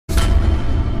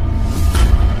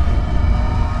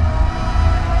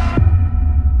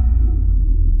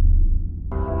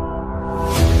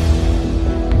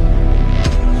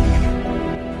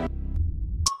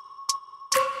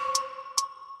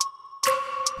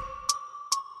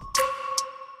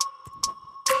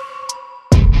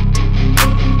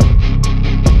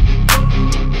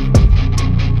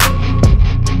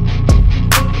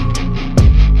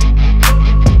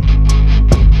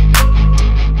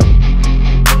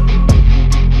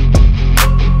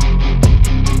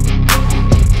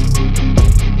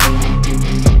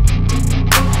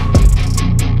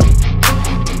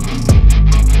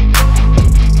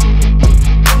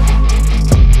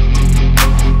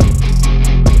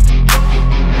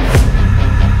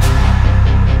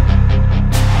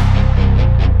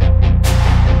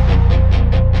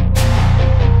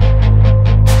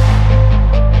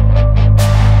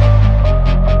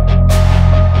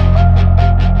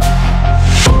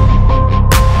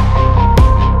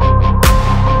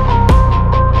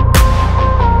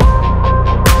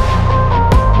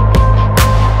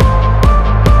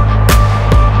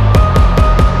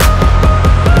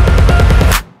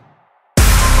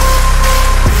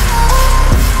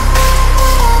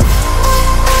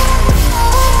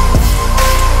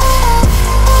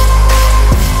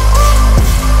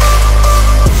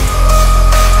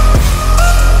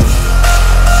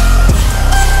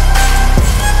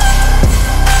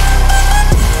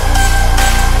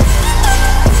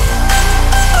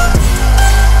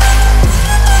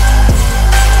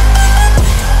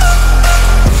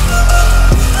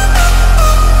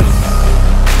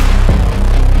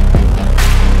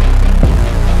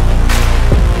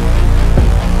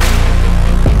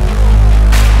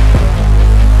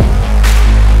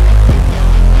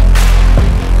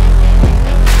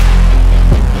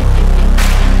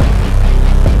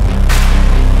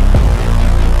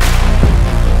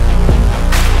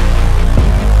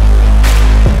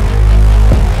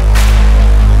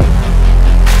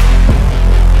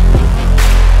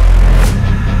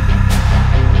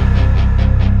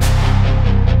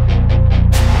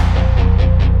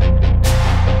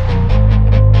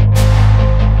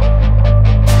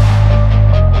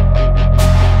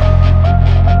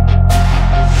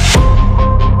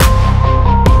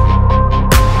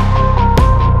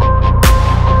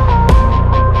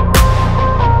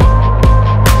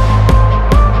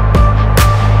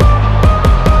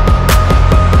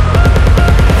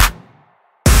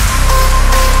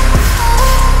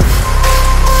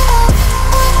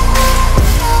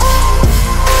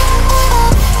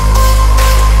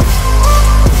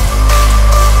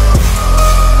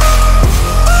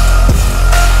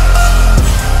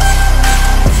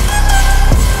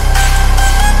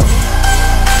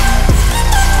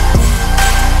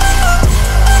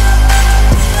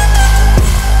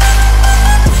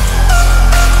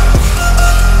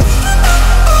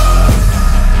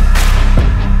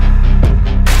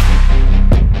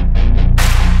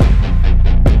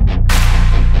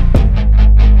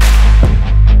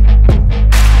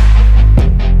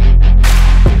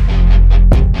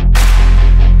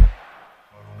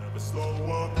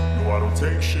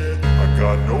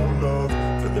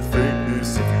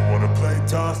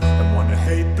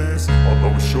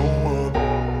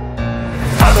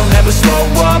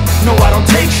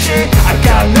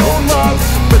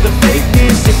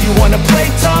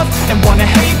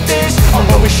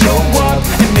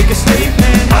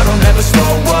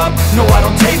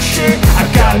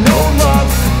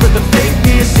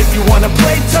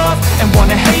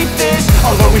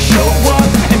I'll always show up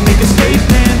and make a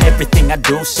statement. Everything I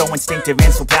do, so instinctive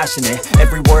and so passionate.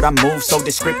 Every word I move, so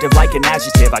descriptive like an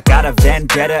adjective. I got a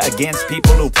vendetta against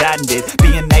people who patented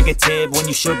being negative when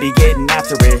you should be getting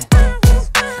after it.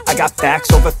 I got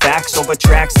facts over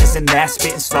tracks, this and that.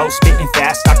 Spitting slow, spitting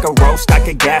fast, I could roast, I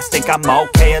could gas. Think I'm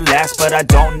okay at last, but I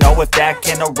don't know if that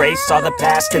can erase all the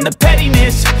past. And the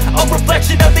pettiness, a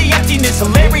reflection of the emptiness.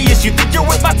 Hilarious, you think you're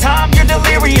worth my time, you're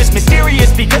delirious.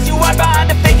 Mysterious, because you hide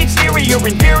behind a fake exterior.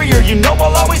 Inferior, you know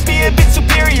I'll always be a bit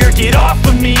superior. Get off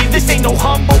of me, this ain't no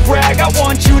humble brag. I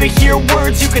want you to hear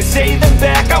words, you can say them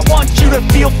back. I want you to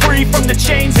feel free from the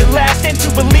chains at last, and to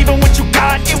believe in what you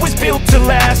got, it was built to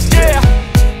last, yeah.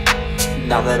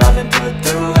 Now that I've been put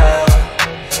through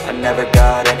hell, I never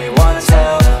got anyone's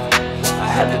help. I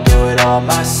had to do it all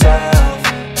myself.